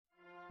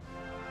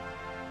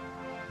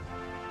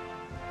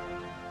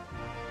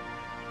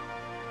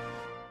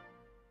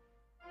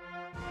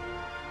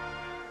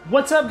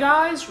What's up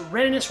guys,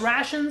 Readiness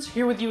Rations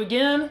here with you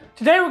again.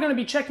 Today we're going to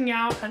be checking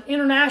out an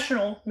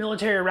international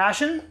military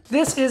ration.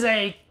 This is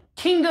a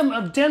Kingdom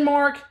of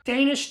Denmark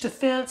Danish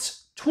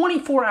Defense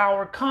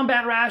 24-hour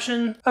combat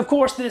ration. Of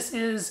course, this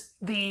is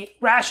the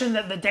ration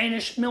that the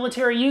Danish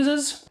military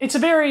uses. It's a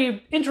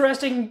very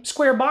interesting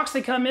square box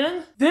they come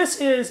in.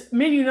 This is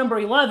menu number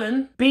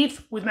 11,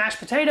 beef with mashed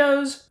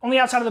potatoes. On the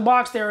outside of the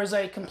box, there is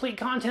a complete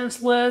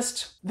contents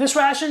list. This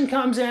ration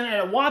comes in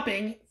at a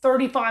whopping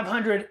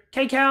 3,500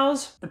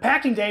 kcals. The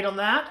packing date on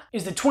that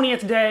is the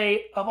 20th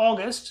day of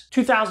August,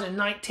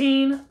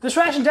 2019. This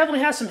ration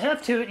definitely has some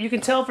heft to it. You can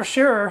tell for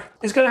sure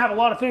it's gonna have a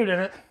lot of food in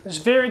it.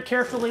 Just very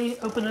carefully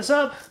open this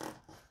up.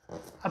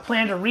 I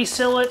plan to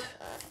reseal it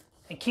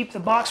and keep the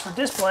box for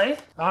display.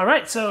 All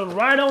right, so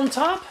right on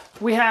top,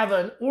 we have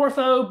an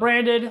Ortho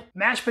branded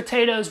mashed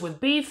potatoes with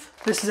beef.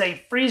 This is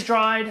a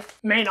freeze-dried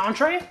main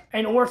entree.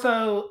 An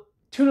Ortho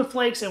tuna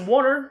flakes and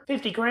water,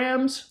 50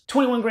 grams,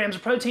 21 grams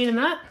of protein in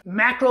that.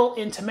 Mackerel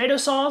in tomato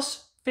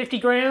sauce, 50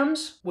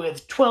 grams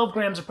with 12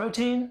 grams of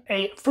protein.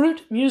 A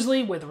fruit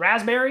muesli with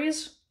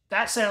raspberries.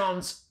 That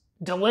sounds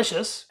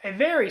delicious. A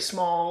very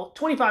small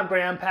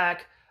 25-gram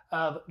pack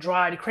of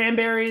dried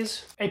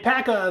cranberries, a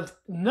pack of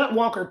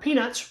Nutwalker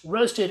peanuts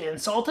roasted and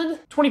salted,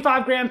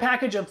 25-gram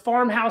package of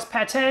farmhouse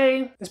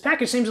pate. This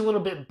package seems a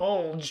little bit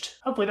bulged.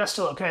 Hopefully that's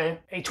still okay.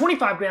 A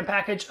 25-gram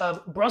package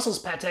of Brussels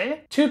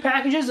pate, 2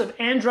 packages of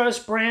Andros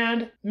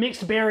brand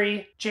mixed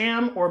berry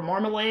jam or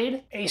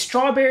marmalade, a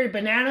strawberry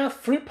banana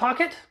fruit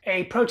pocket,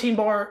 a protein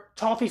bar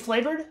toffee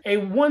flavored, a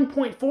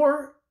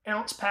 1.4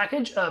 ounce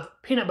package of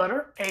peanut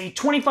butter, a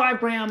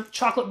 25-gram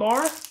chocolate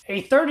bar,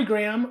 a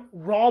 30-gram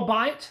raw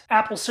bite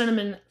apple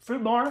cinnamon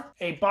fruit bar,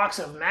 a box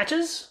of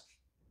matches,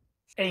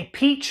 a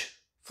peach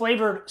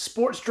flavored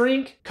sports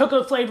drink,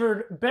 cocoa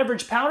flavored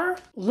beverage powder,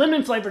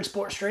 lemon flavored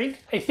sports drink,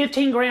 a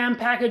 15-gram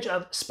package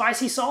of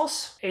spicy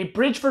sauce, a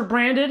Bridgeford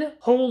branded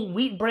whole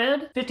wheat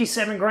bread,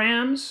 57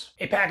 grams,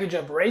 a package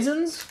of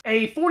raisins,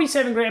 a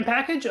 47-gram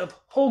package of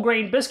whole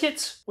grain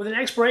biscuits with an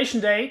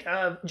expiration date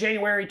of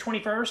January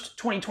 21st,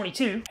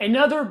 2022,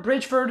 another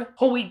Bridgeford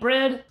whole wheat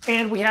bread,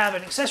 and we have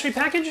an accessory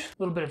package, a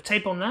little bit of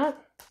tape on that.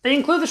 They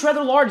include this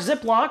rather large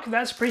Ziploc.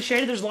 That's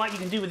appreciated. There's a lot you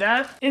can do with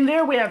that. In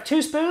there, we have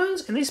 2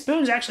 spoons, and these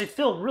spoons actually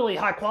feel really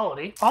high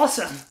quality.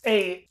 Awesome.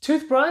 A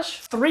toothbrush,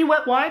 3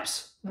 wet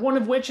wipes, one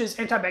of which is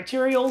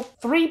antibacterial,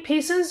 3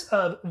 pieces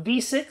of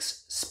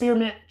V6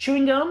 spearmint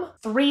chewing gum,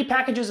 3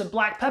 packages of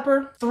black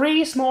pepper,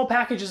 3 small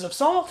packages of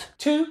salt,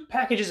 2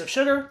 packages of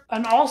sugar,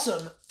 an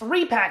awesome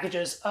 3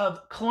 packages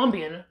of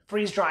Colombian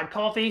freeze-dried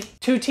coffee,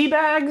 2 tea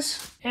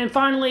bags, and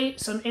finally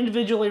some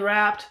individually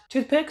wrapped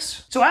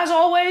toothpicks. So as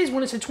always,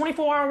 when it's a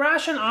 24-hour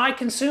ration, I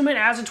consume it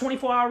as a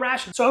 24-hour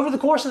ration. So over the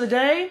course of the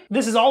day,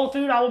 this is all the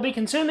food I will be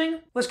consuming.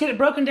 Let's get it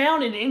broken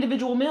down into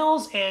individual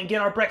meals and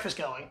get our breakfast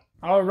going.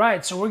 All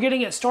right, so we're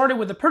getting it started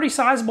with a pretty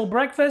sizable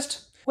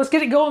breakfast. Let's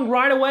get it going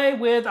right away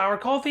with our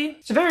coffee.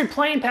 It's a very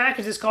plain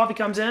package this coffee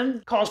comes in.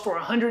 It calls for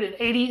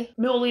 180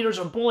 milliliters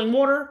of boiling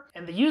water,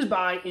 and the use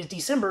by is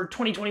December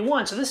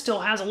 2021, so this still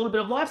has a little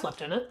bit of life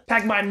left in it.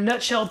 Packed by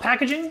Nutshell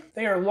Packaging.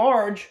 They are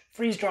large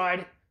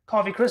freeze-dried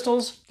coffee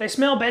crystals. They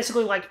smell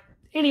basically like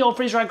any old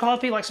freeze-dried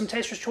coffee, like some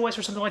Taster's Choice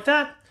or something like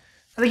that.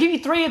 And they give you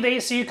 3 of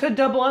these, so you could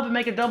double up and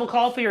make a double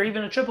coffee or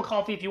even a triple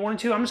coffee if you wanted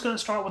to. I'm just gonna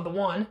start with the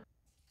 1.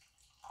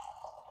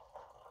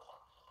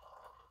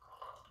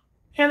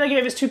 And they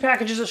gave us 2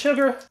 packages of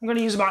sugar. I'm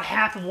gonna use about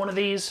half of one of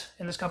these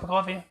in this cup of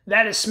coffee.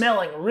 That is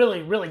smelling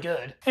really, really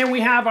good. And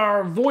we have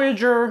our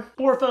Voyager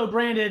Ortho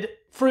branded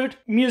fruit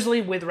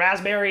muesli with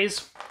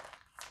raspberries.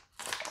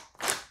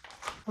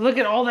 Look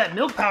at all that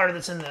milk powder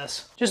that's in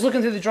this. Just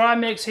looking through the dry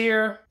mix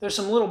here, there's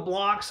some little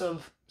blocks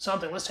of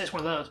something. Let's taste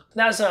one of those.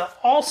 That's an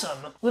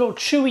awesome little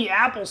chewy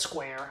apple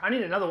square. I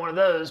need another one of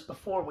those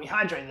before we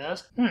hydrate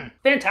this.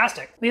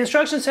 Fantastic. The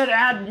instructions said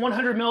add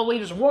 100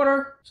 milliliters of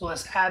water, so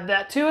let's add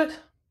that to it.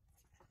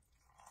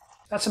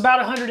 That's about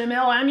 100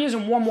 ml. I'm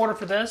using warm water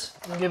for this.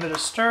 I'll give it a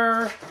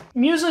stir.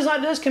 Mueslis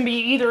like this can be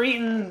either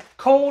eaten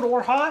cold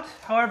or hot,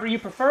 however you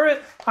prefer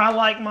it. I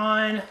like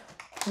mine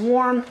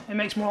warm. It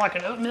makes more like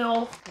an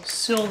oatmeal.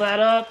 Seal that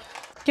up.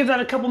 Give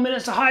that a couple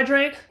minutes to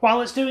hydrate.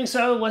 While it's doing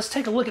so, let's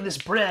take a look at this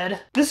bread.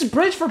 This is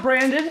Bridgeford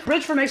branded.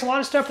 Bridgeford makes a lot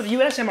of stuff for the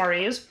US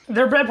MREs.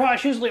 Their bread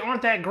products usually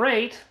aren't that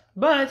great,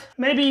 but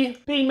maybe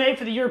being made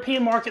for the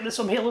European market, this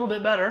will be a little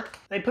bit better.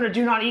 They put a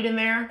do not eat in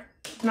there.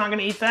 Not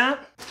gonna eat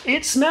that.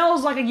 It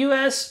smells like a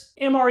US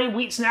MRE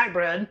wheat snack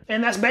bread,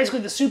 and that's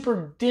basically the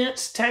super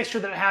dense texture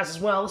that it has as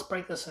well. Let's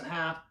break this in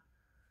half.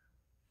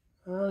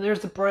 There's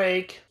the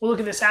break. We'll look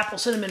at this apple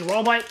cinnamon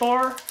raw bite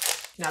bar.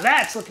 Now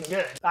that's looking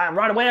good.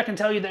 Right away I can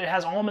tell you that it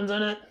has almonds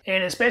in it,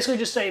 and it's basically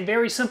just a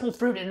very simple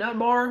fruit and nut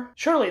bar.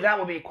 Surely that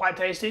will be quite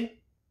tasty.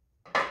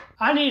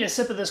 I need a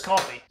sip of this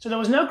coffee. So there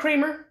was no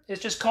creamer,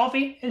 it's just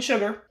coffee and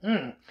sugar.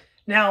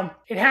 Now,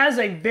 it has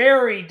a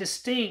very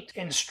distinct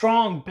and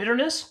strong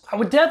bitterness. I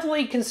would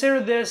definitely consider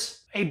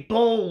this a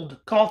bold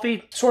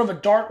coffee, sort of a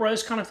dark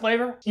roast kind of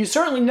flavor. You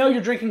certainly know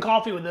you're drinking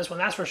coffee with this one,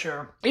 that's for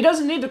sure. It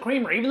doesn't need the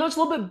creamer. Even though it's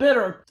a little bit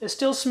bitter, it's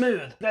still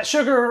smooth. That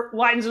sugar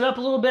lightens it up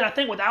a little bit. I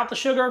think without the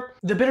sugar,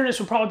 the bitterness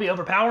would probably be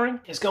overpowering.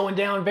 It's going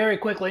down very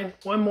quickly.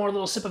 One more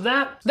little sip of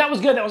that. That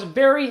was good. That was a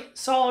very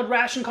solid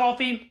ration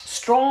coffee.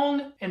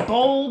 Strong and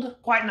bold,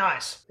 quite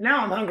nice.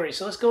 Now I'm hungry,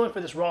 so let's go in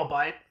for this raw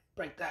bite.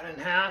 Break that in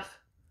half.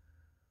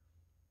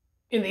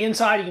 In the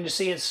inside, you can just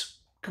see it's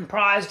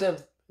comprised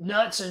of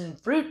nuts and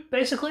fruit,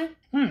 basically.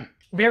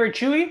 Very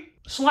chewy.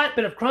 Slight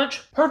bit of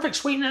crunch. Perfect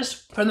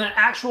sweetness from that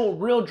actual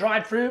real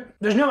dried fruit.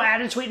 There's no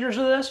added sweeteners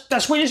to this.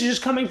 That sweetness is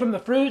just coming from the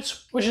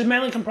fruits, which is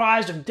mainly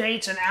comprised of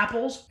dates and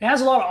apples. It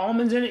has a lot of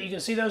almonds in it. You can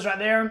see those right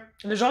there.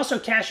 And there's also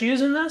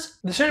cashews in this.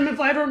 The cinnamon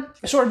flavor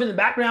is sort of in the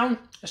background.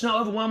 It's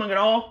not overwhelming at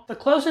all. The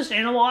closest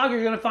analog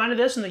you're going to find to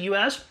this in the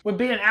US would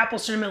be an apple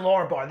cinnamon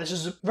Laura bar. This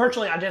is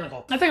virtually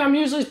identical. I think our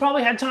muesli's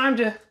probably had time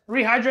to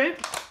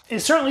rehydrate.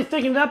 It's certainly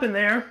thickened up in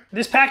there.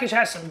 This package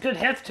has some good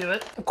heft to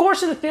it. Of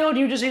course, in the field,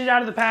 you just eat it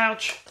out of the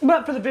pouch.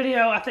 But for the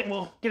video, I think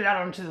we'll get it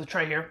out onto the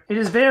tray here. It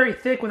is very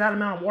thick with that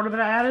amount of water that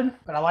I added,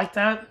 but I like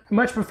that. I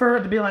much prefer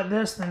it to be like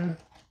this than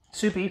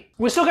soupy.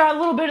 We still got a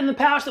little bit in the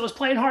pouch that was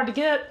playing hard to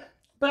get,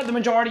 but the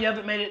majority of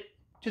it made it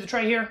to the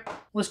tray here.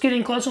 Let's get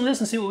in close on this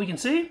and see what we can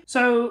see.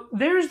 So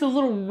there's the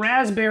little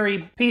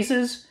raspberry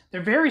pieces.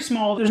 They're very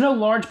small. There's no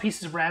large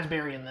pieces of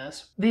raspberry in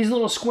this. These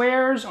little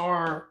squares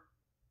are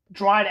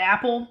dried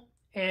apple,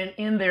 and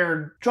in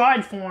their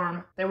dried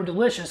form, they were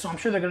delicious, so I'm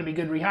sure they're going to be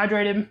good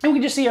rehydrated. And we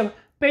can just see a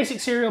basic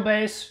cereal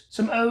base,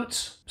 some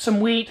oats, some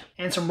wheat,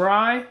 and some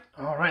rye.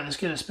 All right, let's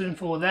get a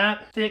spoonful of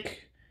that.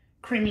 Thick,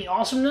 creamy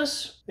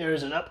awesomeness.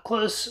 There's an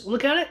up-close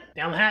look at it,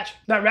 down the hatch.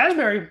 That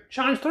raspberry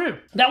shines through.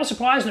 That was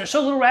surprising. There's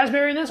so little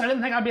raspberry in this, I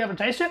didn't think I'd be able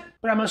to taste it,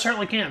 but I most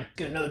certainly can.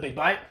 Get another big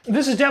bite.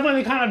 This is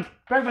definitely the kind of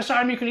breakfast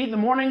item you can eat in the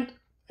morning,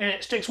 and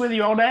it sticks with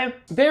you all day.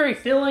 Very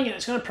filling, and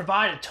it's going to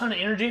provide a ton of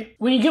energy.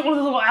 When you get one of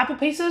the little apple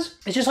pieces,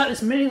 it's just like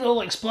this mini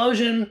little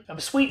explosion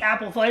of sweet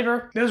apple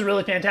flavor. Those are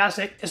really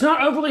fantastic. It's not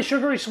overly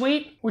sugary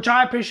sweet, which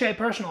I appreciate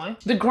personally.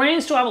 The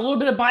grains still have a little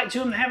bit of bite to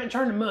them. They haven't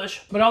turned to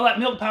mush, but all that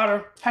milk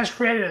powder has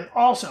created an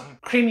awesome,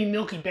 creamy,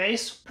 milky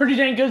base. Pretty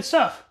dang good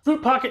stuff.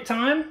 Fruit pocket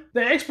time.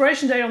 The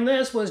expiration date on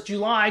this was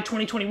July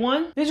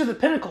 2021. These are the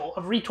pinnacle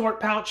of retort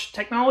pouch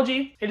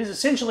technology. It is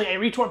essentially a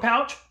retort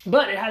pouch,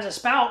 but it has a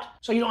spout,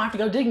 so you don't have to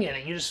go digging in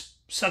it. You just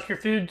suck your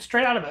food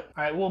straight out of it.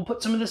 All right, we'll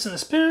put some of this in a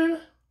spoon.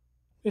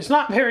 It's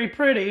not very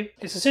pretty.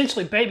 It's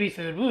essentially baby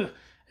food. Ooh,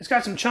 it's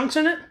got some chunks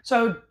in it.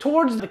 So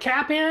towards the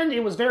cap end,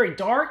 it was very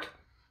dark.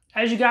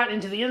 As you got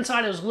into the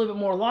inside, it was a little bit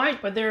more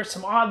light, but there's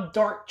some odd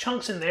dark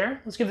chunks in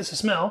there. Let's give this a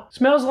smell.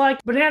 Smells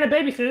like banana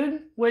baby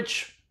food,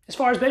 which, as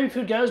far as baby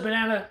food goes,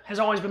 banana has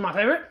always been my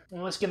favorite.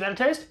 Well, let's give that a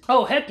taste.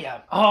 Oh, heck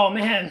yeah. Oh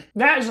man,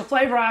 that is a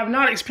flavor I have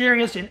not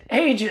experienced in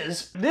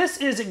ages. This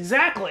is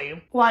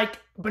exactly like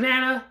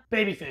banana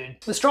baby food.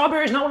 The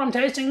strawberry is not what I'm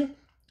tasting.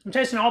 I'm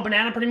tasting all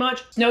banana pretty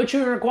much. No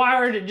chewing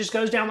required. It just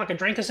goes down like a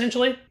drink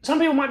essentially. Some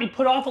people might be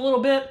put off a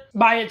little bit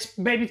by its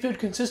baby food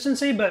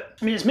consistency, but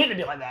I mean, it's meant to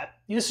be like that.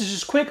 This is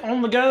just quick,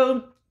 on the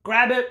go,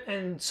 grab it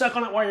and suck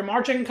on it while you're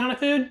marching kind of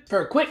food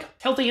for a quick,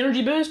 healthy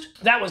energy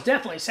boost. That was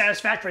definitely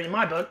satisfactory in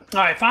my book.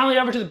 All right, finally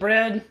over to the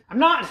bread. I'm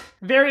not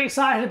very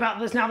excited about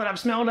this now that I've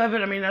smelled of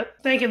it. I mean, I'm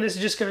thinking this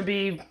is just gonna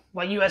be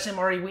like US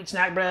MRE wheat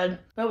snack bread,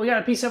 but we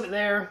got a piece of it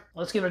there.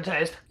 Let's give it a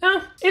taste.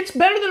 Now, it's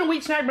better than a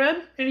wheat snack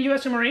bread in a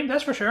US MRE,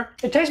 that's for sure.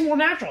 It tastes more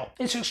natural.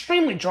 It's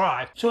extremely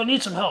dry, so it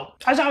needs some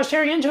help. As I was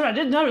tearing into it, I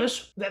did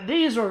notice that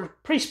these are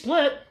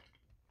pre-split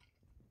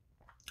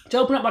to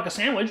open up like a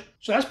sandwich,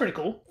 so that's pretty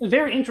cool.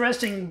 Very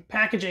interesting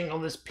packaging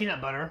on this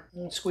peanut butter.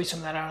 Let's squeeze some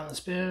of that out on the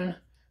spoon.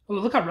 Ooh,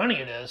 look how runny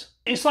it is.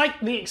 It's like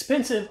the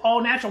expensive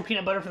all-natural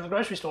peanut butter from the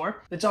grocery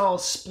store. It's all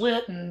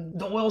split and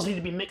the oils need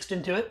to be mixed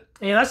into it.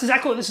 And that's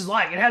exactly what this is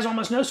like. It has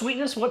almost no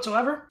sweetness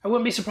whatsoever. I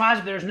wouldn't be surprised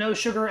if there's no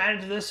sugar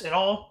added to this at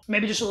all.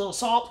 Maybe just a little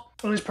salt.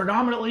 And it's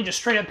predominantly just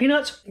straight up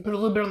peanuts. You put a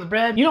little bit on the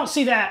bread. You don't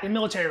see that in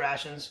military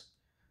rations.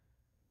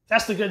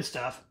 That's the good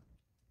stuff.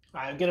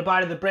 All right, get a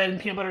bite of the bread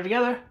and peanut butter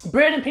together.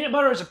 Bread and peanut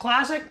butter is a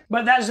classic,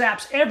 but that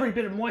zaps every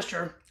bit of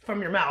moisture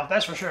from your mouth,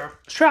 that's for sure.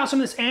 Let's try out some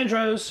of this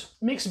Andros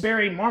mixed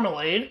berry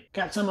marmalade.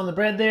 Got some on the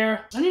bread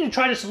there. I need to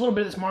try just a little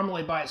bit of this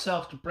marmalade by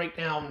itself to break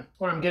down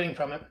what I'm getting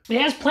from it.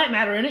 It has plant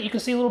matter in it. You can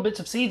see little bits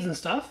of seeds and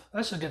stuff.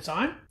 That's a good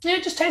sign. Yeah,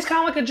 it just tastes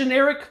kind of like a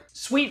generic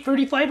sweet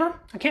fruity flavor.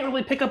 I can't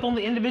really pick up on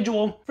the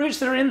individual fruits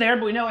that are in there,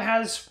 but we know it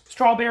has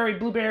strawberry,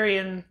 blueberry,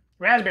 and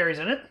raspberries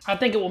in it. I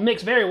think it will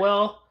mix very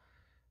well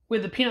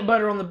with the peanut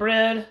butter on the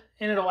bread,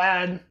 and it'll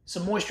add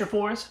some moisture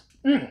for us.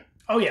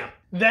 Oh yeah.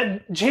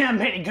 That jam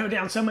made it go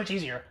down so much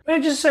easier.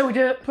 And just so we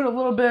did put a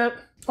little bit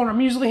on our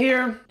muesli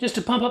here, just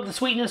to pump up the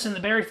sweetness and the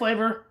berry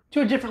flavor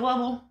to a different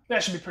level.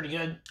 That should be pretty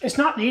good. It's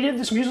not needed.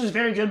 This muesli is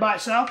very good by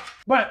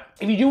itself, but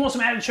if you do want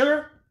some added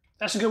sugar,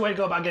 that's a good way to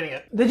go about getting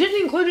it. They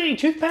didn't include any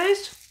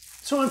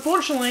toothpaste, so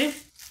unfortunately,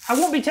 I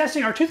won't be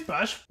testing our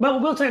toothbrush, but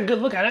we will take a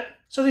good look at it.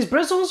 So these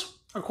bristles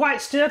are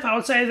quite stiff. I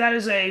would say that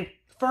is a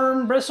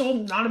firm bristle,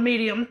 not a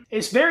medium.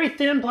 It's very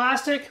thin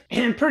plastic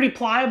and pretty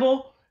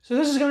pliable. So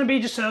this is going to be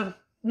just a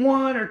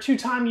 1 or 2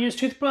 time use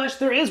toothbrush.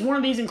 There is one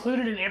of these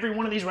included in every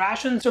one of these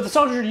rations. So if the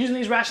soldiers are using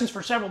these rations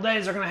for several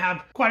days, they're gonna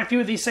have quite a few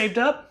of these saved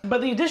up.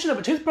 But the addition of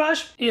a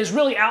toothbrush is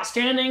really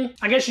outstanding.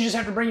 I guess you just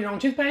have to bring your own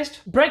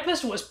toothpaste.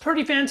 Breakfast was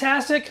pretty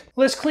fantastic.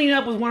 Let's clean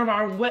up with one of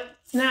our wet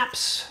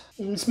naps.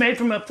 It's made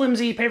from a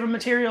flimsy paper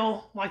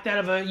material like that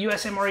of a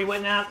US MRE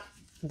wet nap.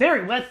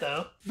 Very wet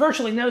though.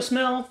 Virtually no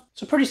smell.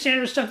 So pretty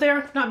standard stuff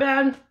there, not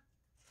bad.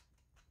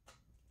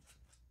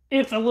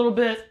 If a little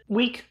bit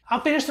weak.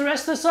 I'll finish the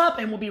rest of this up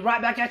and we'll be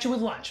right back at you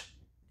with lunch.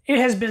 It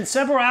has been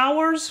several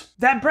hours.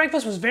 That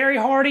breakfast was very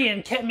hearty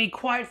and kept me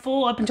quite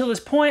full up until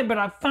this point, but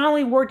I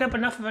finally worked up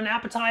enough of an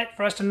appetite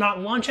for us to knock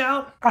lunch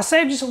out. I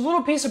saved just a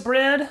little piece of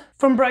bread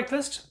from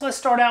breakfast. Let's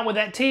start out with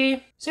that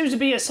tea. Seems to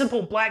be a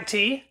simple black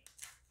tea.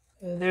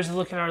 There's a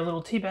look at our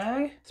little tea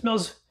bag. It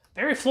smells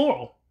very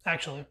floral,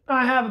 actually.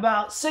 I have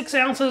about 6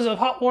 ounces of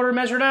hot water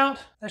measured out.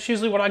 That's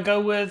usually what I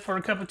go with for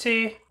a cup of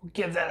tea. We'll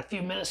give that a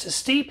few minutes to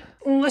steep.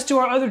 And let's do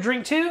our other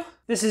drink too.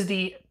 This is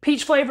the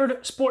peach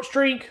flavored sports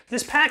drink.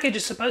 This package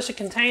is supposed to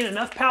contain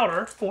enough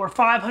powder for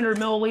 500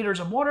 milliliters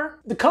of water.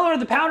 The color of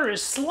the powder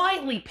is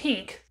slightly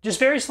pink, just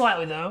very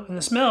slightly though, and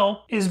the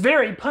smell is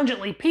very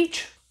pungently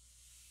peach.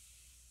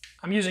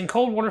 I'm using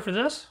cold water for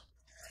this.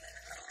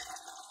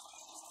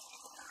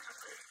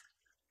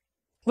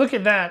 Look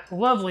at that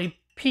lovely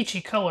peachy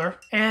color,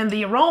 and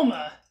the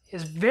aroma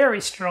is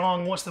very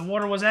strong once the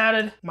water was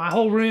added. My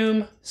whole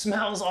room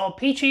smells all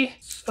peachy.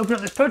 Let's open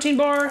up this protein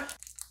bar.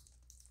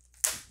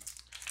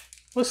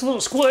 Looks a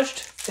little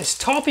squished. It's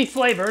toffee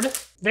flavored.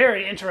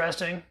 Very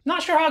interesting.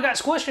 Not sure how it got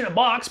squished in a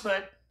box,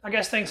 but I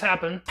guess things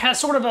happen. Has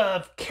sort of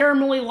a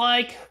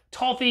caramelly-like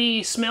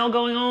toffee smell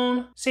going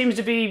on. Seems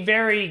to be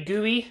very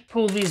gooey.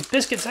 Pull these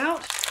biscuits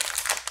out.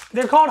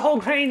 They're called whole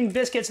grain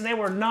biscuits and they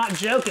were not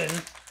joking.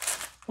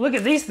 Look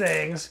at these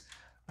things.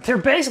 They're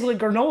basically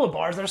granola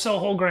bars. They're so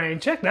whole grain.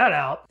 Check that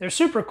out. They're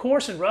super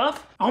coarse and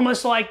rough,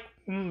 almost like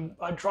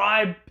a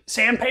dry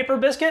sandpaper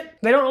biscuit.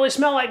 They don't really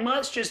smell like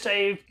much, just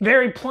a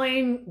very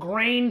plain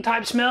grain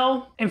type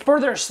smell. And for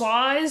their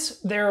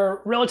size, they're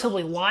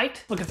relatively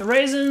light. Look at the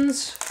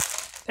raisins.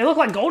 They look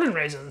like golden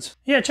raisins.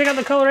 Yeah, check out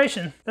the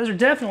coloration. Those are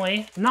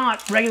definitely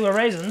not regular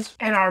raisins.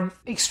 And our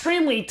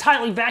extremely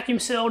tightly vacuum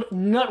sealed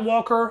Nut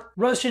Walker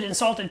roasted and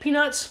salted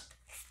peanuts.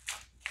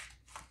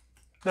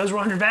 Those were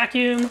under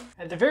vacuum,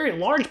 and they're very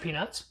large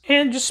peanuts,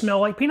 and just smell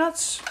like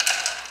peanuts.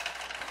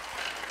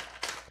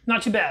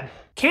 Not too bad.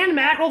 Canned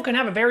mackerel can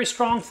have a very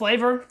strong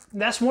flavor.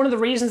 That's one of the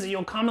reasons that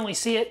you'll commonly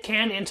see it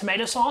canned in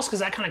tomato sauce,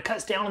 because that kind of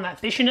cuts down on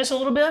that fishiness a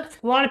little bit.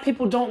 A lot of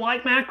people don't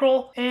like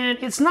mackerel, and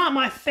it's not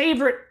my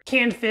favorite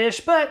canned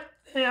fish, but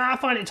yeah, I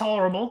find it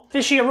tolerable.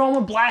 Fishy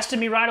aroma blasted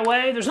me right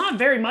away. There's not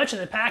very much in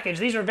the package.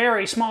 These are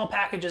very small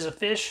packages of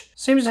fish.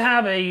 Seems to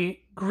have a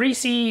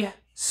greasy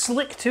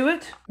slick to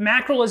it.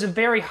 Mackerel is a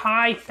very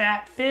high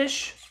fat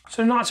fish,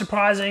 so not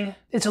surprising.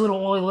 It's a little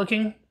oily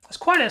looking. It's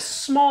quite a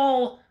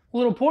small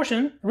little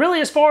portion.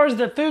 Really, as far as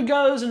the food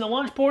goes in the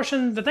lunch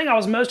portion, the thing I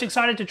was most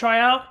excited to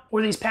try out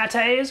were these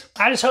pâtés.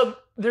 I just hope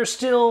they're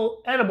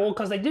still edible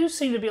because they do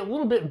seem to be a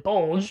little bit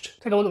bulged.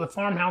 Take a look at the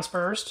farmhouse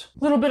first.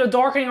 A little bit of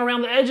darkening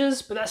around the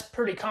edges, but that's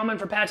pretty common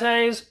for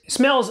pâtés. It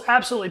smells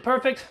absolutely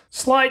perfect.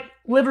 Slight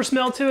liver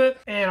smell to it.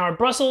 And our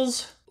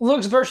Brussels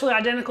looks virtually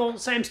identical.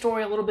 Same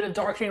story, a little bit of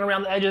darkening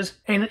around the edges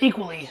and an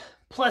equally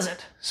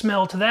pleasant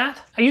smell to that.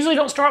 I usually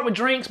don't start with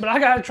drinks, but I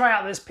gotta try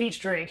out this peach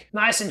drink.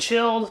 Nice and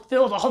chilled,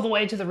 filled all the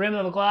way to the rim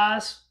of the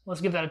glass. Let's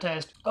give that a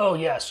taste. Oh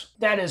yes,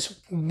 that is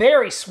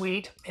very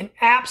sweet and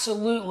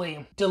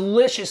absolutely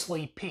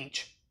deliciously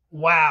peach.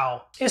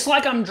 Wow. It's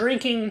like I'm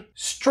drinking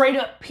straight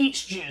up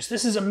peach juice.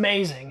 This is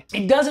amazing.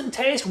 It doesn't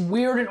taste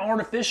weird and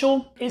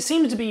artificial. It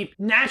seems to be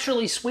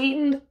naturally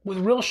sweetened with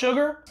real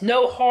sugar.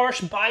 No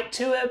harsh bite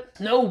to it.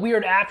 No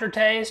weird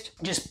aftertaste.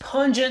 Just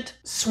pungent,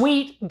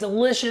 sweet,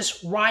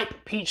 delicious, ripe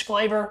peach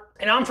flavor.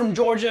 And I'm from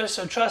Georgia,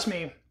 so trust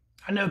me,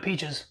 I know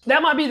peaches.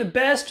 That might be the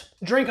best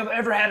drink I've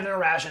ever had in a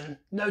ration.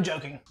 No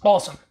joking.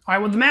 Awesome. All right,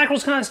 well, the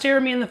mackerel's kind of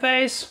staring me in the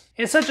face.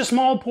 It's such a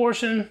small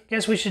portion.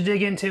 Guess we should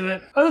dig into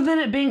it. Other than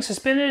it being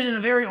suspended in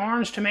a very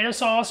orange tomato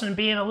sauce and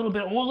being a little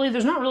bit oily,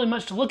 there's not really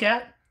much to look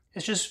at.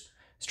 It's just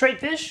straight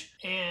fish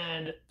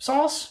and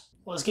sauce.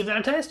 Let's give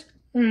that a taste.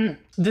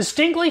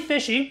 Distinctly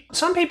fishy.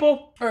 Some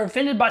people are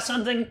offended by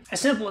something as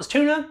simple as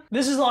tuna.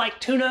 This is like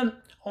tuna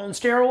on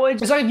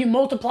steroids. It's like if you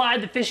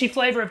multiplied the fishy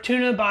flavor of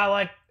tuna by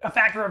like a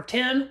factor of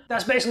 10.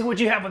 That's basically what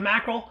you have with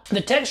mackerel.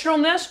 The texture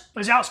on this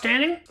is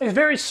outstanding. It's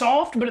very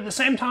soft, but at the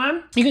same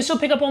time, you can still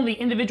pick up on the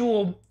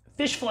individual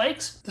fish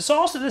flakes. The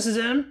sauce that this is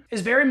in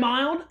is very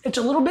mild. It's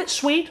a little bit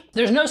sweet.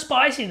 There's no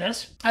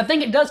spiciness. I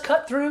think it does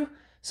cut through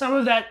some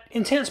of that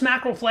intense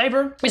mackerel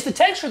flavor. It's the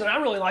texture that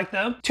I really like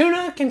though.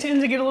 Tuna can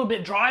tend to get a little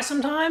bit dry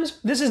sometimes.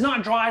 This is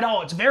not dry at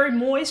all. It's very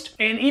moist,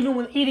 and even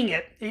when eating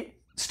it, it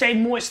stayed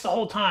moist the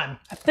whole time.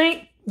 I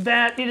think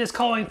that it is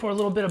calling for a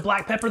little bit of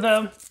black pepper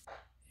though,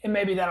 and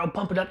maybe that'll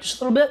pump it up just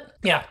a little bit.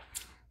 Yeah,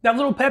 that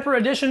little pepper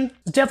addition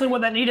is definitely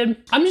what that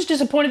needed. I'm just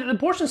disappointed that the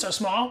portion's so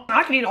small.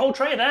 I could eat a whole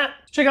tray of that.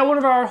 Let's check out one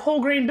of our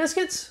whole grain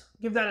biscuits.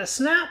 Give that a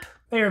snap.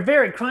 They are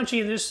very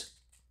crunchy, and there's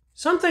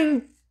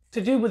something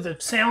to do with the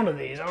sound of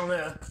these. I don't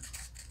know.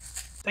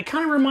 They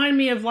kind of remind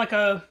me of like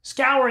a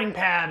scouring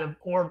pad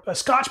or a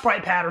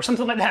Scotch-Brite pad or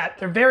something like that.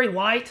 They're very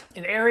light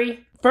and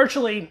airy,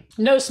 virtually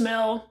no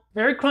smell,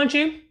 very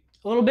crunchy,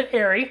 a little bit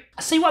airy.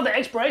 I see why the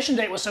expiration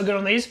date was so good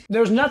on these.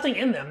 There's nothing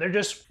in them. They're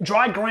just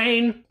dried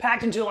grain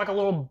packed into like a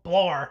little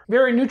bar.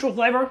 Very neutral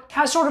flavor.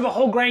 Has sort of a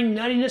whole grain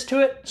nuttiness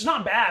to it. It's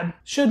not bad.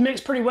 Should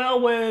mix pretty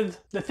well with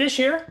the fish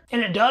here,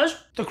 and it does.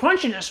 The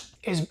crunchiness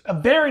is a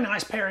very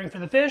nice pairing for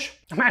the fish.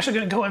 I'm actually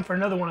gonna go in for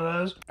another one of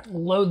those.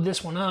 Load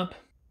this one up.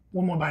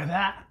 One more bite of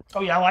that.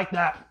 Oh yeah, I like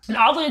that. And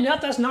oddly enough,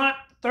 that's not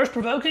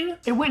thirst-provoking.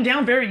 It went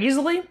down very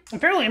easily. I'm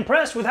fairly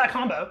impressed with that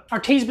combo. Our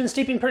tea's been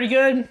steeping pretty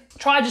good.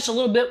 Tried just a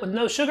little bit with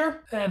no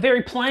sugar.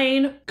 Very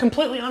plain,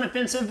 completely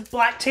unoffensive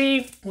black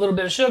tea. A little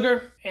bit of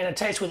sugar and a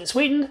taste with it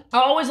sweetened. I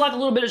always like a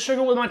little bit of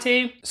sugar with my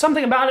tea.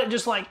 Something about it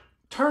just like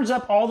turns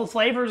up all the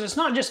flavors. It's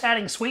not just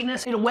adding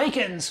sweetness. It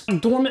awakens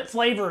dormant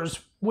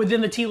flavors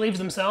within the tea leaves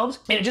themselves,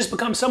 and it just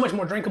becomes so much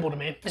more drinkable to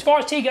me. As far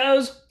as tea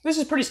goes, this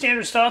is pretty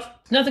standard stuff.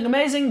 Nothing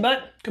amazing,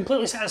 but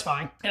completely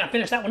satisfying. And I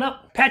finished that one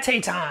up.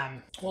 Pate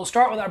time. We'll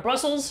start with our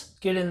Brussels.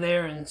 Get in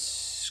there and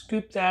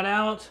scoop that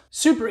out.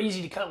 Super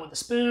easy to cut with a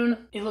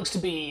spoon. It looks to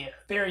be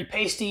very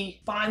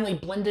pasty, finely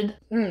blended.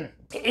 It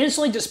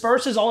instantly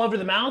disperses all over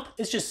the mouth.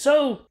 It's just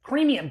so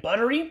creamy and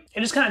buttery.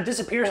 It just kind of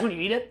disappears when you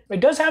eat it.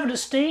 It does have a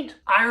distinct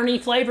irony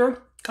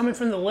flavor coming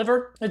from the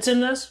liver that's in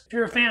this. If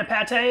you're a fan of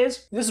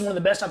pates, this is one of the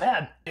best I've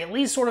had. It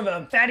leaves sort of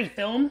a fatty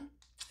film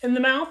in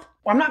the mouth.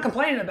 Well, I'm not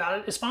complaining about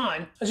it, it's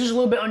fine. It's just a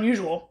little bit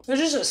unusual. There's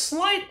just a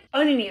slight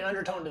oniony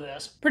undertone to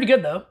this. Pretty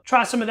good though.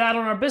 Try some of that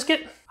on our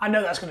biscuit. I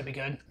know that's gonna be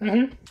good.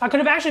 I could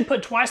have actually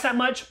put twice that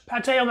much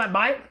pate on that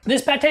bite.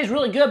 This pate is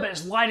really good, but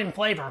it's light in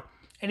flavor.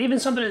 And even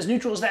something as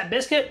neutral as that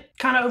biscuit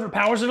kind of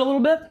overpowers it a little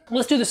bit.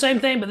 Let's do the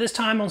same thing, but this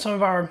time on some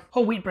of our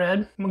whole wheat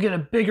bread. We'll get a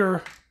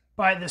bigger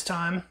bite this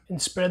time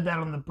and spread that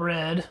on the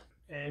bread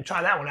and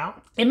try that one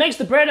out. It makes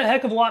the bread a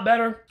heck of a lot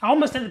better. I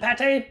almost think the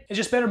pate is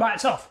just better by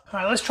itself. All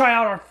right, let's try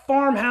out our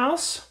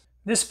farmhouse.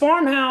 This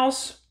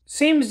farmhouse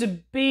seems to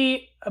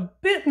be a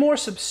bit more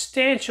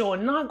substantial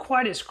and not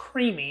quite as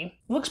creamy.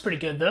 Looks pretty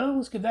good though.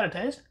 Let's give that a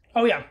taste.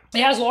 Oh yeah,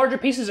 it has larger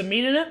pieces of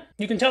meat in it.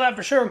 You can tell that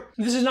for sure.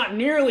 This is not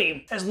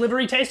nearly as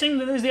livery tasting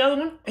as the other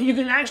one. And you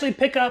can actually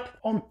pick up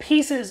on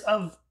pieces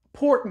of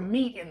pork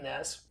meat in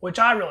this, which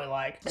I really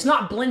like. It's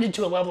not blended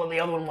to a level that the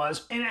other one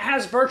was, and it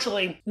has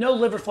virtually no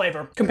liver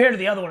flavor compared to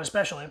the other one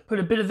especially. Put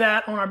a bit of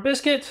that on our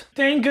biscuit.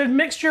 Dang good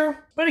mixture.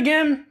 But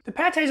again, the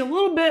pate is a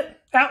little bit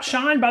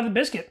outshined by the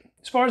biscuit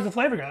as far as the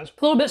flavor goes.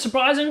 A little bit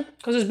surprising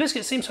because this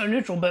biscuit seems so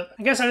neutral, but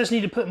I guess I just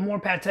need to put more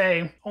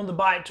pate on the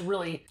bite to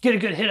really get a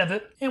good hit of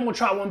it. And we'll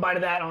try one bite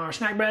of that on our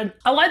snack bread.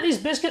 I like these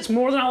biscuits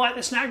more than I like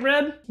the snack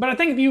bread, but I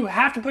think if you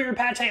have to put your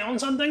pate on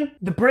something,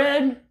 the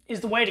bread is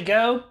the way to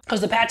go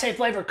because the pate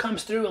flavor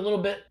comes through a little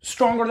bit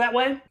stronger that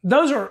way.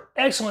 Those are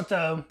excellent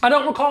though. I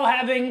don't recall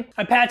having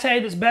a pate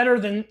that's better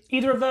than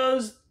either of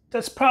those.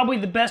 That's probably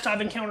the best I've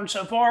encountered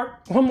so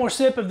far. One more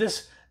sip of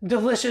this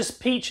delicious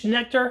peach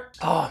nectar.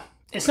 Oh,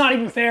 it's not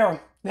even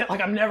fair that like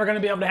I'm never gonna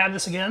be able to have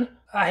this again.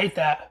 I hate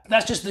that.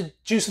 That's just the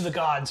juice of the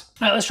gods.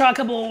 All right, let's try a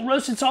couple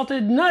roasted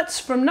salted nuts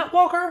from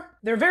Nutwalker.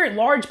 They're very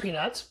large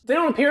peanuts. They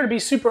don't appear to be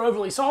super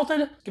overly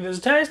salted. Give this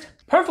a taste.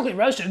 Perfectly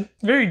roasted.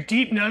 Very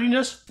deep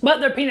nuttiness, but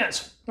they're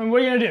peanuts. I mean,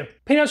 what are you gonna do?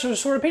 Peanuts are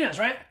sort of peanuts,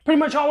 right? Pretty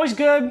much always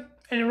good.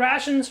 And in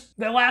rations,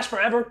 they last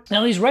forever.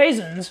 Now these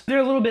raisins, they're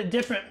a little bit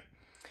different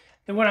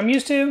than what I'm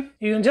used to.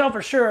 You can tell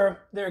for sure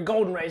they're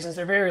golden raisins.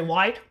 They're very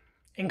light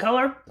in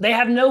color. They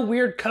have no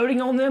weird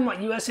coating on them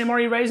like US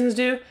MRE raisins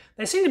do.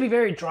 They seem to be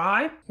very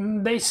dry.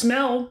 They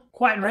smell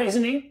quite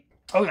raisiny.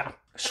 Oh yeah,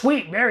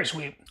 sweet, very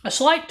sweet. A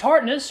slight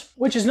tartness,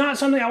 which is not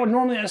something I would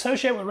normally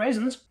associate with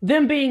raisins.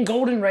 Them being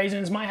golden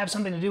raisins might have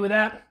something to do with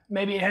that.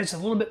 Maybe it has a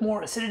little bit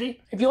more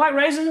acidity. If you like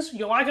raisins,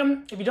 you'll like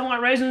them. If you don't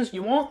like raisins,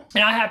 you won't.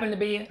 And I happen to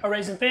be a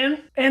raisin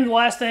fan. And the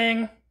last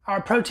thing,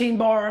 our protein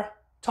bar,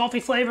 toffee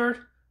flavored.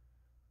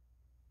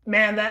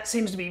 Man, that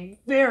seems to be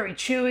very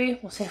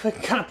chewy. We'll see if we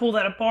can kind of pull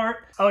that apart.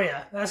 Oh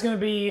yeah, that's gonna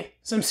be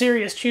some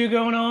serious chew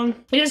going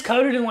on. It is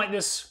coated in like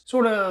this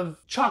sort of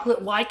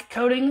chocolate-like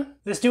coating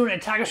that's doing a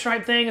tiger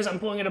stripe thing as I'm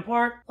pulling it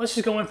apart. Let's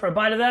just go in for a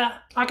bite of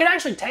that. I can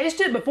actually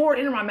taste it before it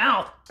entered my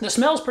mouth. The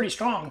smell's pretty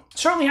strong. It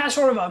certainly has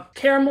sort of a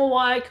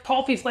caramel-like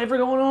toffee flavor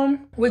going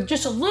on with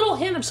just a little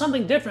hint of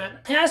something different.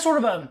 It has sort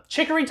of a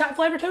chicory type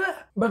flavor to it,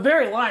 but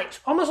very light.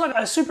 Almost like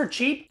a super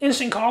cheap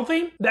instant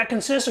coffee that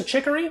consists of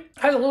chicory.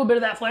 Has a little bit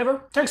of that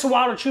flavor. Takes a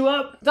while to chew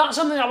up. Not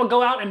something I would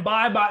go out and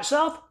buy by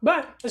itself,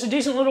 but it's a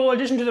decent little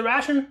addition to the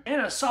ration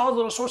and a solid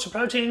little source of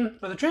protein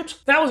for the trips.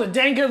 That was a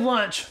dang good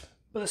lunch.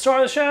 But the star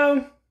of the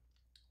show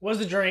was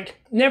the drink.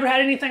 Never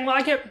had anything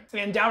like it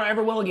and doubt I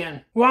ever will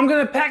again. Well, I'm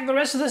gonna pack the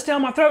rest of this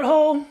down my throat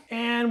hole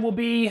and we'll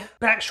be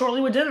back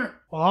shortly with dinner.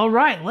 Well, all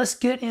right, let's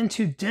get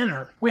into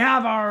dinner. We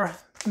have our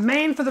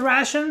main for the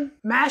ration,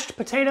 mashed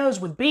potatoes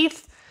with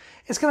beef.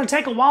 It's gonna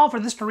take a while for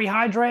this to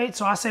rehydrate,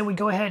 so I say we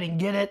go ahead and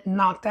get it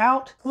knocked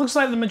out. It looks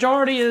like the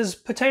majority is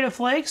potato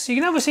flakes. You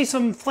can never see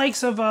some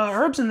flakes of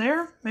herbs in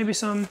there, maybe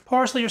some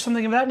parsley or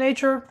something of that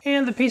nature.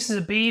 And the pieces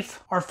of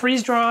beef are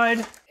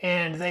freeze-dried,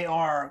 and they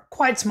are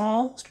quite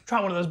small. Let's try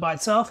one of those by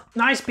itself.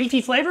 Nice beefy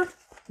flavor,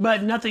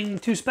 but nothing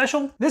too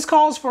special. This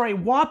calls for a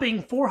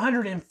whopping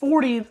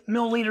 440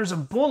 milliliters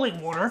of boiling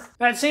water.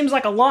 That seems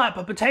like a lot,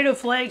 but potato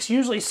flakes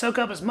usually soak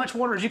up as much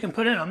water as you can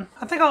put in them.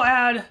 I think I'll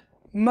add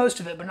most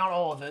of it, but not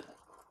all of it.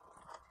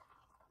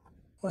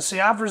 Let's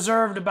see, I've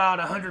reserved about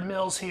 100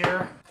 mils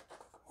here.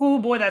 Oh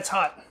boy, that's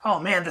hot.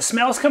 Oh man, the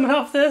smells coming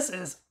off this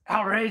is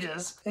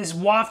outrageous. It's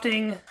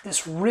wafting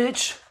this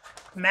rich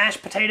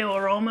mashed potato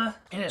aroma,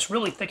 and it's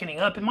really thickening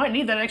up. It might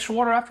need that extra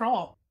water after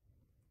all.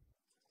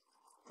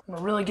 I'm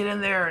gonna really get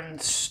in there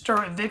and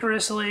stir it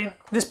vigorously.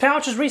 This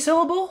pouch is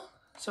resealable,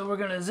 so we're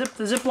gonna zip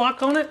the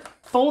Ziploc on it,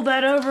 fold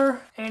that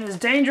over, and as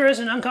dangerous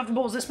and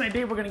uncomfortable as this may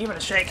be, we're gonna give it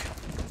a shake.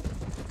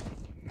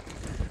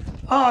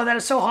 Oh, that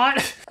is so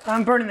hot.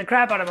 I'm burning the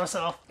crap out of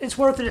myself. It's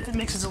worth it if it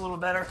mixes a little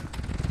better.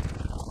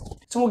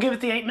 So we'll give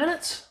it the 8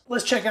 minutes.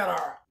 Let's check out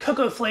our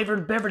cocoa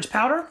flavored beverage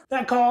powder.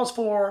 That calls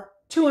for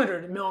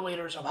 200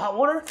 milliliters of hot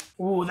water.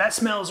 Ooh, that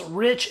smells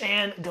rich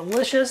and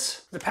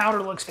delicious. The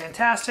powder looks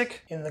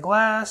fantastic in the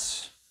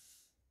glass.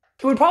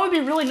 It would probably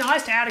be really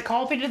nice to add a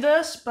coffee to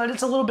this, but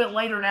it's a little bit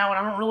later now and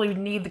I don't really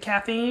need the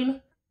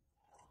caffeine.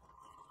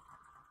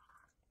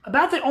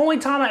 About the only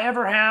time I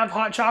ever have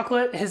hot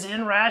chocolate is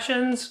in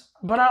Rations,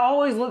 but I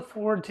always look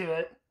forward to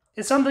it.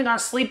 It's something I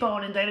sleep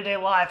on in day-to-day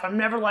life. I'm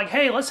never like,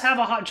 hey, let's have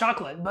a hot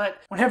chocolate. But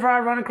whenever I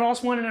run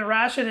across one in a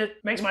ration, it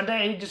makes my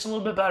day just a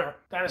little bit better.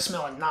 That is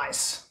smelling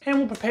nice. And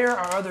we'll prepare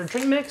our other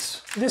drink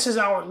mix. This is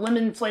our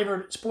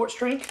lemon-flavored sports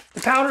drink.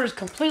 The powder is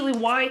completely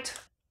white.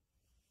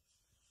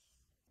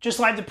 Just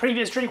like the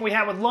previous drink we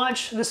had with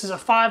lunch, this is a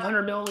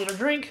 500 milliliter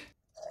drink.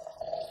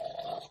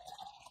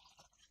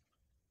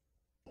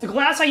 The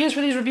glass I use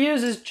for these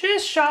reviews is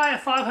just shy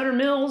of 500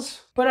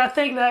 mils, but I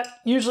think that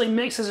usually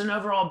mixes an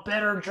overall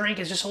better drink.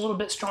 It's just a little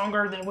bit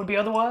stronger than it would be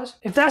otherwise.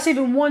 If that's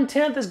even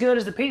 1/10 as good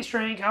as the peach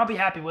drink, I'll be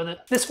happy with it.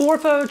 This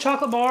Orfo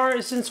chocolate bar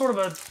is in sort of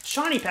a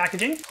shiny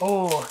packaging.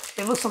 Oh,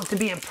 it looks like to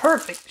be in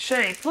perfect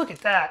shape. Look at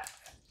that.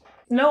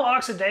 No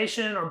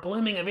oxidation or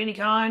blooming of any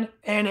kind,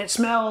 and it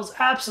smells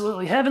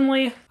absolutely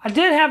heavenly. I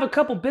did have a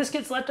couple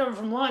biscuits left over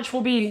from lunch.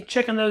 We'll be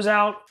checking those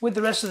out with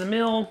the rest of the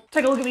meal.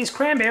 Take a look at these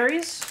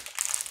cranberries.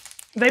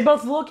 They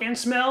both look and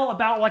smell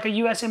about like a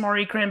US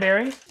MRE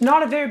cranberry.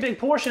 Not a very big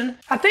portion.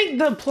 I think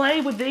the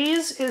play with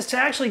these is to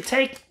actually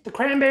take the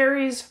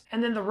cranberries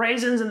and then the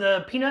raisins and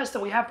the peanuts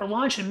that we have for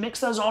lunch and mix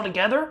those all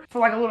together for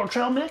like a little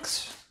trail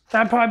mix.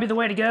 That'd probably be the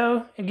way to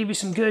go and give you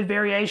some good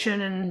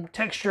variation and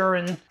texture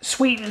and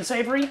sweet and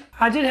savory.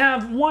 I did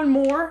have one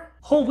more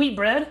whole wheat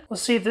bread.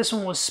 Let's see if this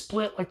one was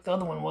split like the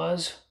other one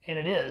was, and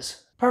it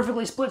is.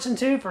 Perfectly splits in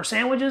two for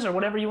sandwiches or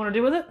whatever you want to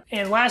do with it.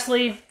 And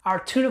lastly, our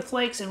tuna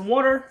flakes in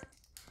water.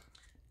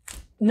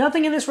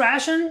 Nothing in this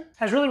ration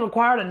has really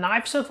required a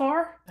knife so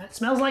far. That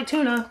smells like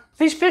tuna.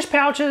 These fish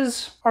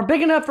pouches are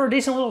big enough for a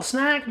decent little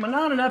snack, but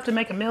not enough to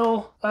make a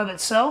meal of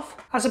itself.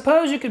 I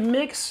suppose you could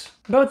mix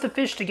both the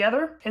fish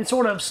together and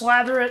sort of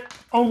slather it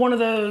on one of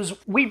those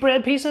wheat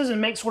bread pieces and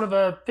make sort of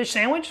a fish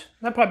sandwich.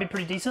 That'd probably be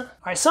pretty decent. All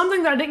right,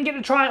 something that I didn't get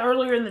to try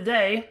earlier in the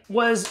day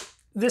was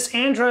this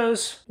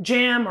Andros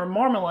jam or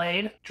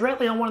marmalade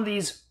directly on one of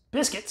these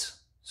biscuits.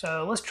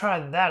 So let's try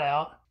that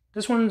out.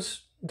 This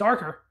one's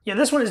darker. Yeah,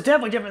 this one is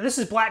definitely different. This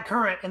is black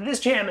currant, and this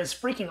jam is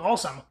freaking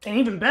awesome. And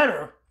even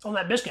better on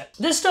that biscuit.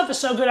 This stuff is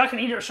so good I can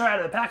eat it straight out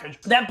of the package.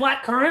 That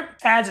black currant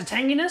adds a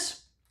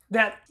tanginess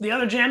that the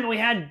other jam that we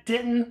had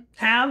didn't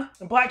have.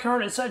 The black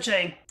currant is such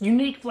a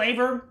unique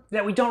flavor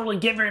that we don't really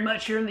get very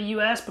much here in the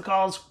US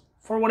because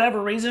for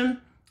whatever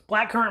reason,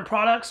 black currant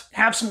products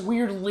have some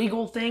weird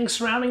legal things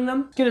surrounding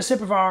them. Get a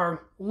sip of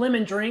our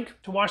lemon drink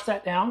to wash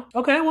that down.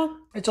 Okay, well,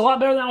 it's a lot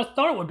better than I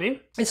thought it would be.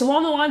 It's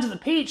along the lines of the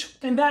peach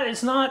in that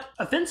it's not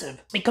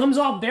offensive. It comes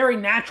off very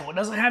natural. It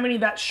doesn't have any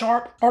of that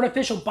sharp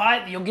artificial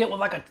bite that you'll get with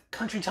like a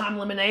Country Time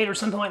lemonade or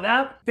something like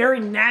that. Very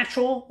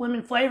natural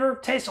lemon flavor.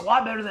 Tastes a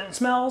lot better than it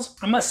smells.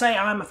 I must say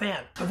I'm a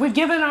fan. If we've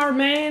given our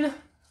main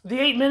the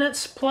 8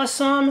 minutes plus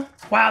some,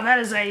 wow, that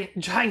is a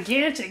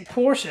gigantic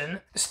portion.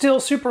 Still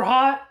super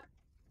hot.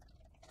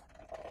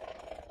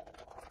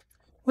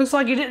 Looks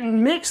like it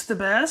didn't mix the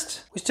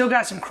best. We still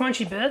got some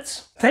crunchy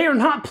bits. They are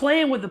not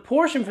playing with the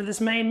portion for this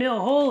main meal.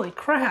 Holy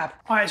crap.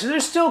 All right, so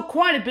there's still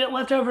quite a bit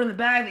left over in the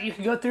bag that you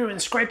can go through and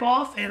scrape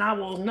off, and I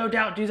will no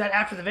doubt do that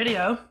after the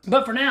video.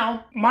 But for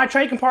now, my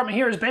tray compartment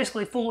here is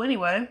basically full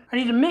anyway. I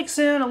need to mix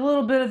in a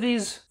little bit of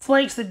these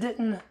flakes that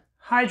didn't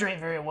hydrate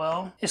very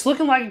well. It's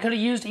looking like it could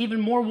have used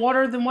even more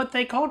water than what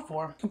they called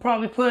for. Could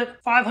probably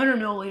put 500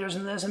 milliliters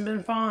in this and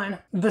been fine.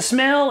 The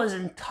smell is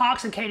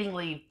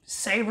intoxicatingly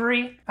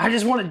savory. I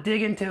just want to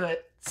dig into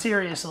it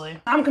seriously.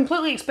 I'm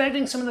completely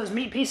expecting some of those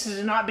meat pieces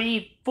to not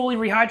be fully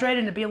rehydrated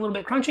and to be a little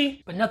bit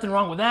crunchy, but nothing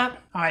wrong with that.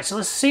 All right, so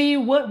let's see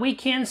what we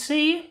can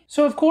see.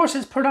 So of course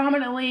it's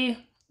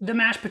predominantly the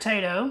mashed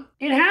potato.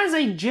 It has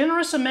a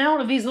generous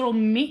amount of these little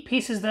meat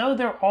pieces though.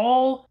 They're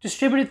all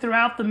distributed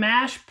throughout the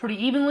mash pretty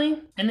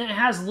evenly. And then it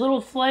has little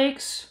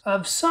flakes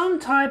of some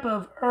type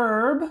of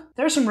herb.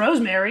 There's some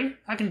rosemary.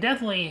 I can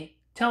definitely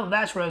tell that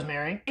that's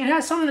rosemary. It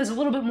has something that's a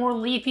little bit more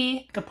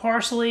leafy, like a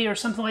parsley or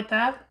something like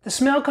that. The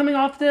smell coming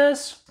off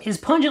this is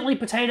pungently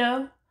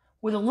potato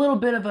with a little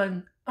bit of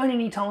an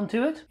oniony tone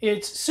to it.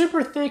 It's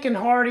super thick and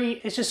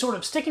hearty. It's just sort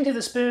of sticking to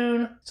the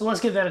spoon. So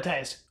let's give that a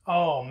taste.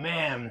 Oh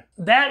man,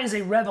 that is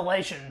a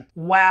revelation.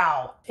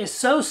 Wow. It's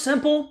so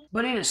simple,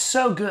 but it is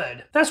so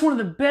good. That's one of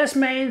the best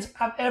mains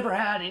I've ever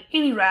had in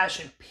any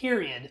ration,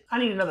 period. I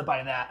need another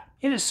bite of that.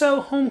 It is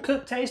so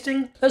home-cooked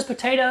tasting. Those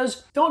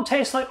potatoes don't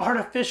taste like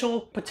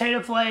artificial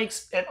potato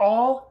flakes at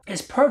all.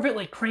 It's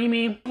perfectly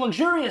creamy,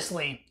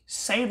 luxuriously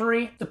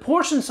savory. The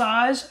portion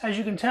size, as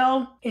you can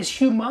tell, is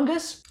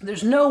humongous.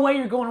 There's no way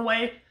you're going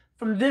away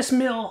from this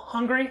meal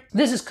hungry.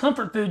 This is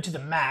comfort food to the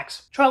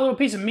max. Try a little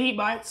piece of meat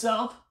by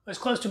itself, as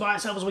close to by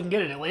itself as we can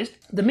get it at least.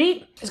 The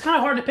meat is kind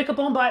of hard to pick up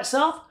on by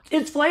itself.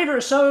 Its flavor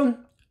is so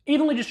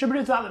evenly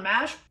distributed throughout the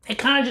mash. It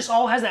kind of just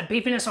all has that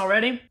beefiness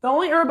already. The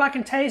only herb I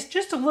can taste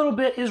just a little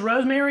bit is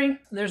rosemary.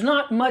 There's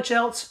not much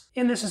else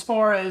in this as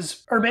far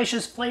as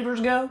herbaceous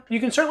flavors go. You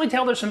can certainly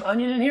tell there's some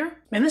onion in here.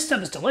 Man, this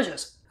stuff is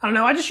delicious. I don't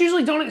know, I just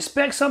usually don't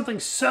expect something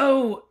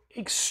so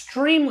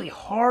extremely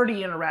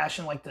hearty in a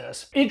ration like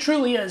this. It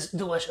truly is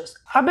delicious.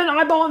 I've been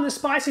eyeballing this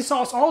spicy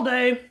sauce all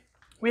day.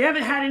 We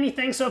haven't had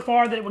anything so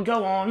far that it would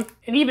go on.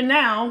 And even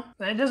now,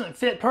 it doesn't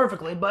fit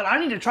perfectly, but I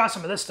need to try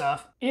some of this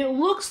stuff. It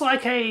looks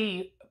like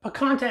a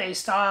picante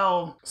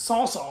style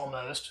salsa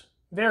almost.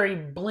 Very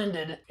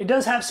blended. It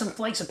does have some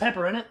flakes of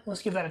pepper in it.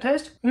 Let's give that a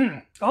taste.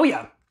 Oh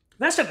yeah.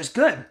 That stuff is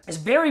good. It's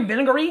very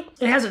vinegary.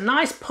 It has a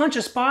nice punch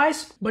of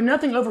spice, but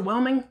nothing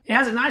overwhelming. It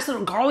has a nice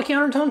little garlic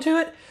undertone to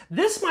it.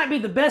 This might be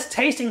the best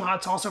tasting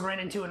hot sauce I've ran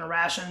into in a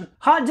ration.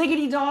 Hot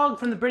Diggity Dog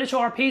from the British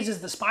RPs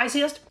is the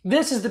spiciest.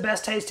 This is the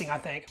best tasting, I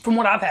think, from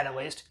what I've had at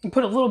least. You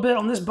put a little bit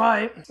on this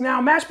bite. Now,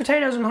 mashed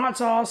potatoes and hot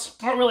sauce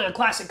aren't really a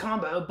classic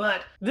combo,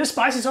 but this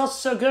spicy sauce is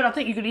so good, I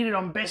think you could eat it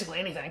on basically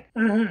anything.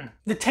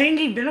 The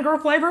tangy vinegar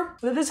flavor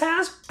that this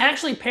has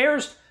actually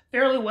pairs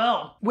fairly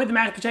well with the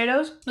mashed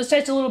potatoes. Let's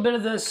taste a little bit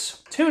of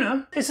this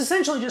tuna. It's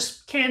essentially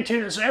just canned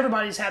tuna, so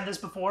everybody's had this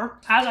before.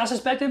 As I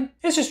suspected,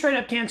 it's just straight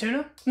up canned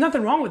tuna.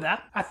 Nothing wrong with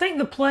that. I think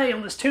the play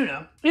on this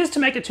tuna is to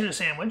make a tuna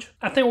sandwich.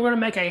 I think we're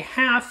gonna make a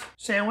half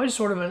sandwich,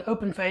 sort of an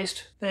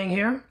open-faced thing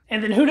here.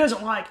 And then who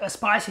doesn't like a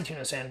spicy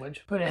tuna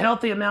sandwich? Put a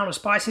healthy amount of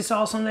spicy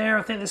sauce on there.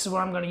 I think this is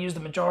where I'm gonna use the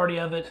majority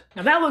of it.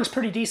 Now that looks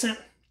pretty decent.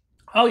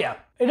 Oh yeah,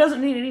 it doesn't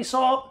need any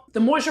salt.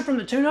 The moisture from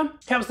the tuna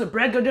helps the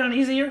bread go down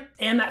easier,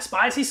 and that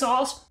spicy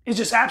sauce is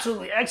just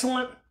absolutely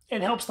excellent.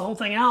 It helps the whole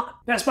thing out.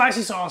 That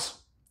spicy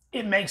sauce,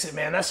 it makes it,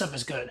 man. That stuff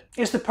is good.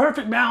 It's the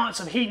perfect balance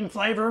of heat and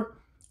flavor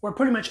where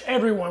pretty much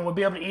everyone would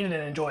be able to eat it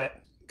and enjoy it.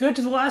 Good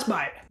to the last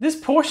bite. This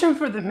portion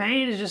for the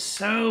main is just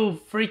so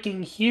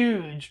freaking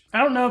huge. I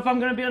don't know if I'm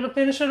gonna be able to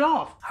finish it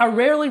off. I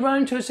rarely run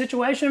into a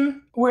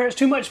situation where it's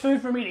too much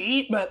food for me to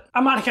eat, but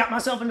I might have got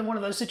myself into one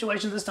of those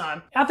situations this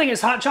time. I think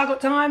it's hot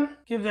chocolate time.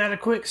 Give that a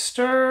quick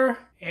stir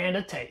and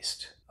a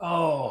taste.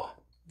 Oh,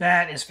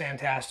 that is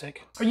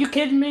fantastic. Are you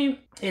kidding me?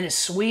 It is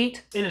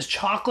sweet, it is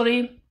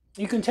chocolatey.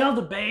 You can tell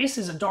the base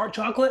is a dark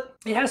chocolate.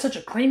 It has such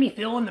a creamy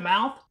feel in the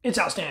mouth. It's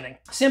outstanding.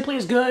 Simply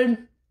as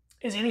good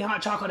as any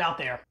hot chocolate out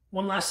there.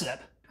 One last sip.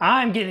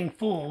 I'm getting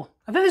full.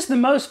 I think this is the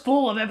most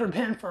full I've ever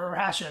been for a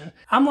ration.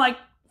 I'm like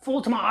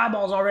full to my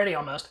eyeballs already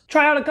almost.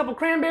 Try out a couple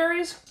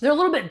cranberries. They're a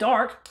little bit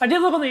dark. I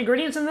did look on the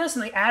ingredients in this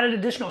and they added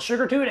additional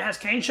sugar to it. It has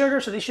cane sugar,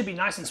 so these should be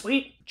nice and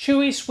sweet.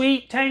 Chewy,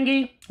 sweet,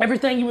 tangy,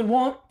 everything you would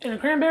want in a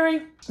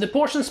cranberry. The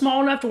portion's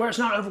small enough to where it's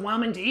not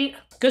overwhelming to eat.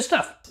 Good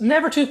stuff.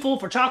 Never too full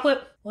for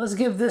chocolate. Let's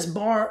give this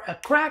bar a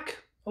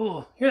crack.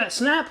 Oh, hear that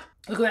snap?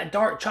 Look at that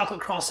dark chocolate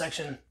cross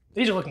section.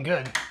 These are looking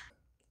good.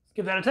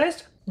 Give that a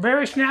taste.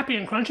 Very snappy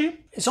and crunchy.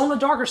 It's on the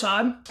darker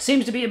side.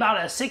 Seems to be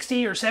about a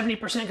 60 or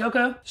 70%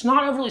 cocoa. It's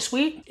not overly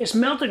sweet. It's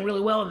melting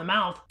really well in the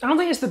mouth. I don't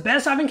think it's the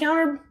best I've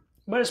encountered,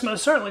 but it's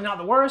most certainly not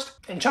the worst.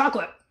 And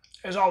chocolate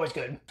is always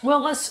good.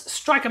 Well, let's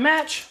strike a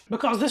match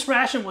because this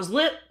ration was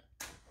lit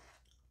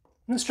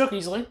and struck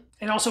easily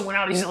and also went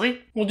out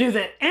easily. We'll do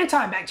the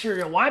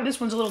antibacterial wipe. This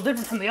one's a little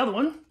different from the other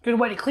one. Good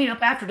way to clean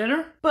up after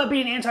dinner. But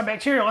being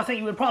antibacterial, I think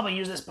you would probably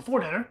use this before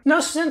dinner.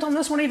 No scent on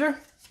this one either,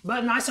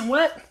 but nice and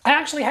wet. I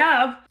actually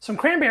have some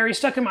cranberries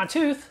stuck in my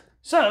tooth,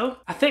 so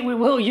I think we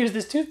will use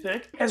this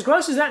toothpick. As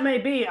gross as that may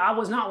be, I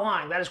was not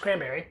lying. That is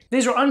cranberry.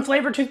 These are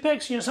unflavored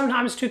toothpicks. You know,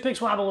 sometimes toothpicks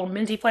will have a little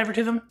minty flavor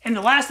to them. And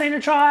the last thing to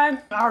try,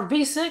 our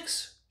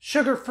V6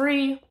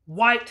 sugar-free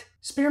white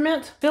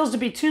spearmint. Feels to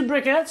be 2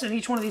 briquettes in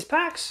each one of these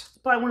packs.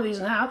 Probably one of these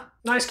in half.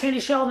 Nice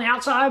candy shell on the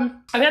outside.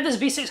 I've had this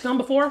V6 gum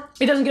before.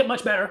 It doesn't get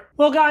much better.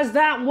 Well, guys,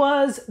 that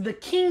was the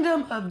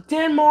Kingdom of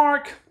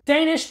Denmark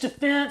Danish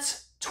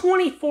Defense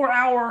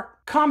 24-hour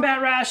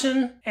combat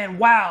ration, and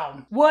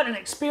wow, what an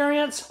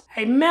experience.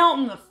 A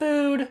mountain of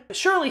food,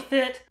 surely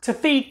fit to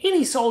feed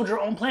any soldier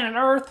on planet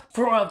Earth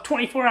for a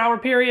 24-hour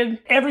period.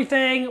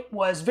 Everything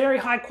was very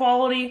high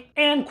quality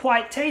and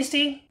quite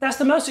tasty. That's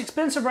the most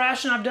expensive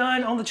ration I've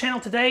done on the channel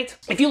to date.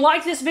 If you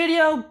like this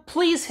video,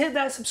 please hit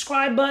that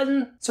subscribe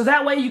button so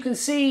that way you can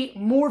see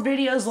more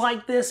videos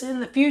like this in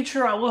the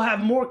future. I will have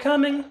more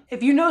coming.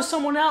 If you know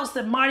someone else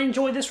that might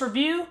enjoy this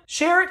review,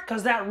 share it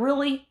because that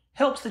really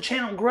helps the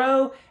channel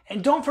grow.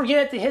 And don't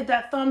forget to hit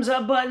that thumbs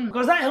up button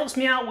because that helps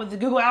me out with the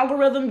Google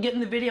algorithm, getting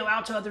the video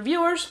out to other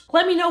viewers.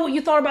 Let me know what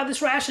you thought about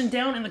this ration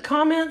down in the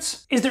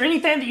comments. Is there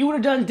anything that you would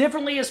have done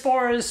differently as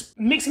far as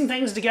mixing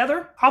things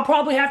together? I'll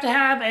probably have to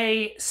have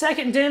a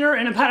second dinner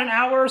in about an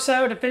hour or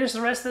so to finish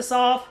the rest of this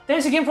off.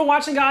 Thanks again for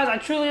watching, guys. I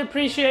truly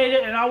appreciate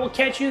it, and I will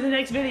catch you in the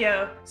next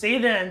video. See you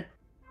then.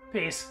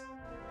 Peace.